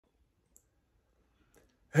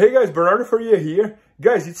Hey guys, Bernardo for you here.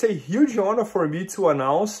 Guys, it's a huge honor for me to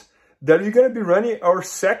announce that we're going to be running our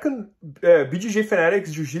second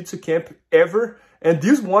BJJFanatics Jiu Jitsu Camp Ever. And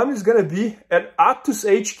this one is going to be at Atos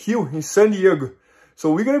HQ in San Diego.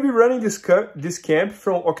 So we're going to be running this camp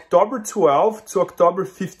from October 12 to October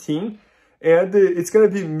 15. And it's going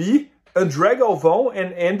to be me, Andre Galvao,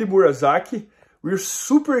 and Andy Murasaki. We're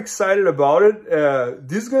super excited about it.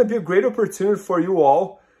 This is going to be a great opportunity for you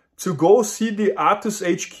all to go see the Atos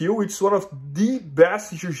HQ, which is one of the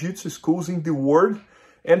best jiu-jitsu schools in the world,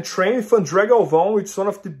 and train with Andre Galvao, which is one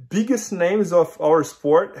of the biggest names of our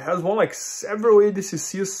sport, has won like several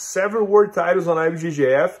ADCCs, several world titles on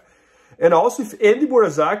IBJJF, and also with Andy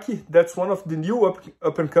Murasaki, that's one of the new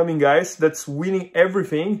up-and-coming guys that's winning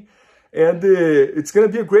everything, and it's going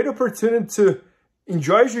to be a great opportunity to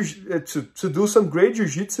enjoy, to do some great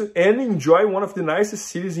jiu-jitsu and enjoy one of the nicest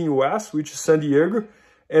cities in US, which is San Diego.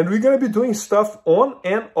 And we're going to be doing stuff on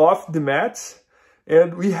and off the mats.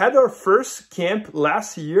 And we had our first camp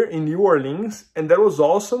last year in New Orleans, and that was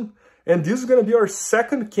awesome. And this is going to be our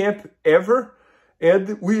second camp ever. And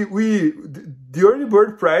the early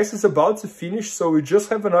bird price is about to finish, so we just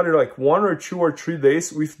have another like 1 or 2 or 3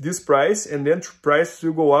 days with this price, and then prices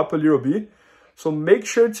will go up a little bit. So make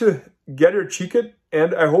sure to get your ticket,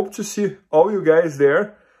 and I hope to see all you guys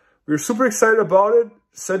there. We're super excited about it.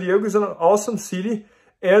 San Diego is an awesome city.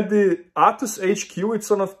 And the Atos HQ,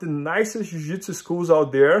 it's one of the nicest jiu-jitsu schools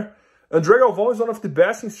out there. Andre Galvao is one of the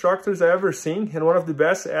best instructors I've ever seen and one of the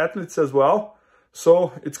best athletes as well.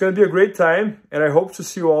 So it's going to be a great time, and I hope to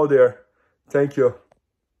see you all there. Thank you.